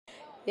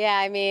Yeah,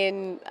 I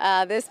mean,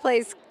 this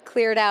place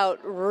cleared out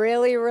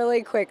really,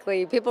 really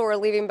quickly. People were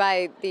leaving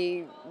by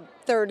the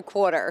third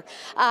quarter.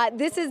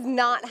 This is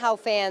not how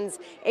fans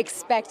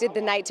expected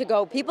the night to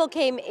go. People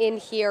came in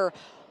here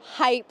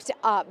hyped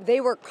up.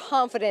 They were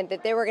confident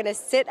that they were going to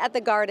sit at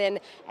the Garden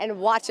and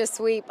watch a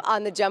sweep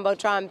on the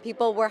Jumbotron.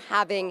 People were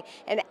having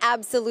an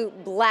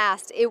absolute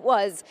blast. It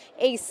was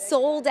a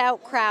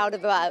sold-out crowd of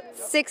about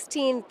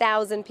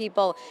 16,000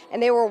 people,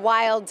 and they were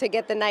wild to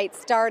get the night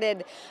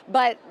started.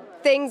 But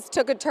things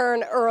took a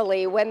turn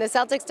early. When the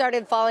Celtics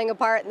started falling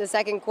apart in the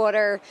second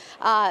quarter,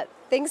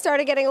 things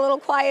started getting a little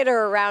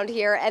quieter around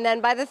here. And then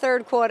by the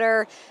third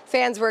quarter,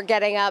 fans were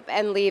getting up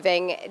and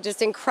leaving,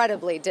 just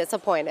incredibly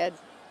disappointed.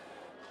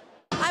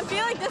 I'm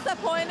feeling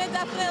disappointed,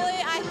 definitely.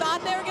 I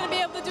thought they were going to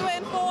be able to do it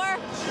in 4,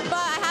 but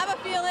I have a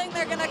feeling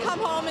they're going to come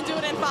home and do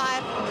it in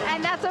 5.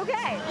 And that's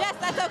okay. Yes,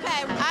 that's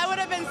okay. I would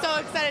have been so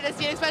excited to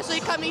see it, especially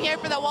coming here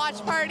for the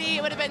watch party.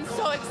 It would have been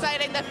so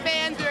exciting. The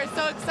fans, we were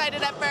so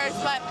excited at first,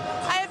 but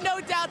I have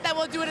no doubt that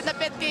we'll do it in the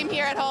 5th game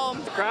here at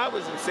home. The crowd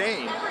was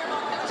insane.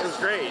 It was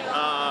great.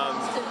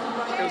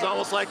 It was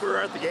almost like we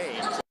were at the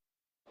game.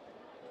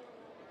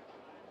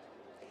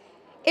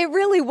 It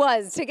really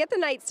was. To get the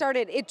night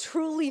started, it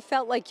truly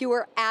felt like you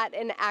were at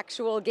an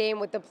actual game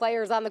with the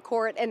players on the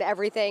court and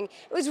everything.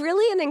 It was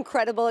really an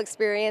incredible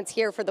experience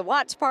here for the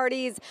watch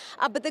parties.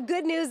 But the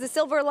good news, the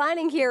silver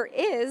lining here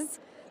is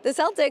the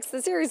Celtics,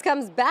 the series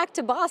comes back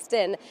to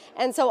Boston.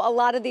 And so a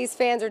lot of these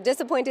fans are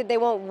disappointed they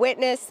won't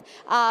witness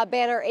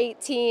Banner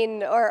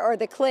 18 or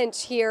the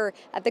clinch here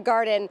at the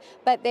Garden.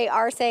 But they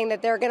are saying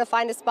that they're going to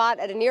find a spot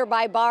at a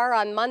nearby bar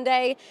on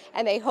Monday,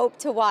 and they hope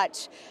to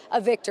watch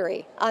a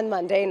victory on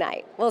Monday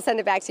night. We'll send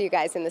it back to you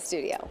guys in the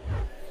studio.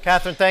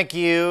 Catherine, thank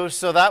you.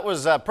 So that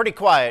was pretty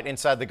quiet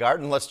inside the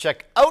Garden. Let's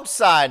check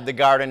outside the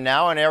Garden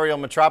now in Ariel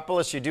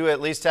Metropolis. You do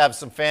at least have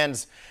some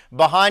fans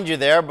behind you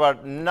there,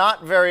 but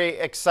not very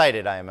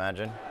excited, I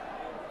imagine.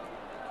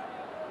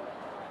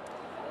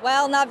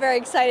 Well, not very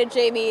excited,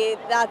 Jamie.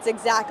 That's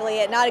exactly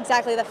it. Not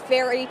exactly the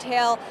fairy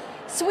tale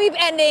sweep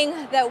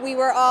ending that we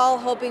were all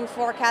hoping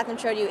for. Catherine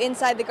showed you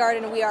inside the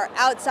Garden. We are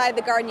outside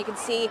the Garden. You can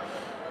see,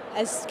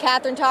 as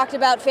Catherine talked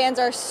about, fans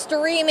are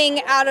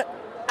streaming out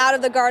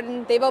of the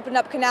Garden. They've opened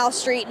up Canal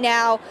Street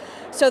now.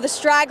 So the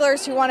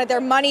stragglers who wanted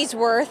their money's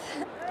worth,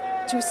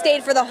 who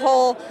stayed for the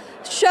whole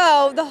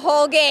show, the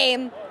whole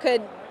game,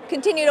 could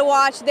continue to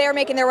watch. They're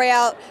making their way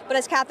out. But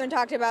as Catherine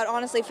talked about,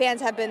 honestly,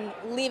 fans have been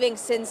leaving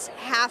since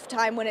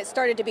halftime when it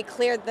started to be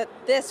clear that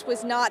this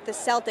was not the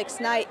Celtics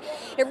night.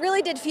 It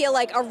really did feel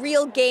like a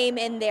real game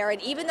in there.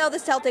 And even though the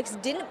Celtics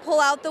didn't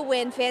pull out the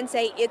win, fans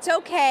say it's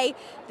okay.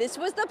 This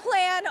was the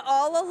plan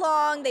all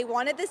along. They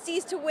wanted the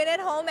C's to win at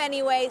home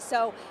anyway.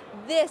 So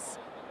this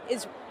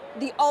is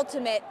the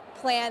ultimate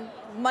plan.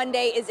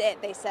 Monday is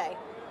it, they say.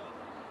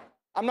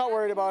 I'm not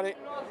worried about it.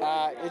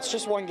 It's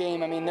just one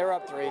game. I mean, they're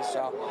up 3,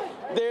 so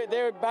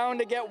they're bound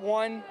to get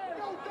one,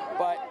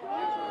 but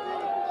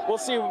we'll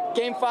see.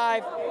 Game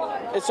 5,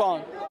 it's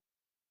on.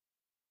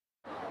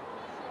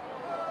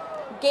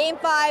 Game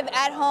 5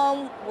 at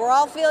home. We're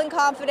all feeling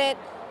confident.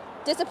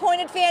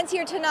 Disappointed fans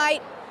here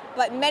tonight,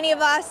 but many of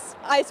us,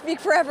 I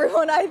speak for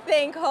everyone, I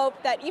think,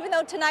 hope that even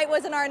though tonight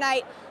wasn't our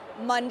night,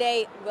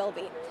 Monday will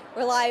be.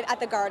 We're live at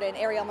the Garden.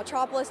 Ariel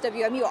Metropolis,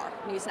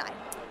 WMUR News 9.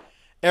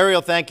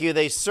 Ariel, thank you.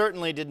 They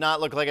certainly did not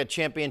look like a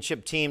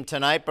championship team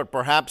tonight, but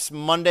perhaps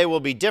Monday will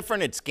be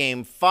different. It's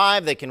Game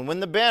 5. They can win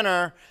the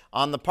banner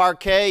on the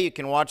parquet. You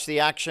can watch the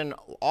action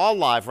all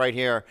live right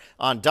here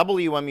on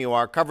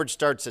WMUR. Coverage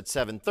starts at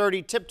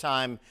 7:30. Tip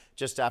time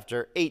just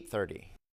after 8:30.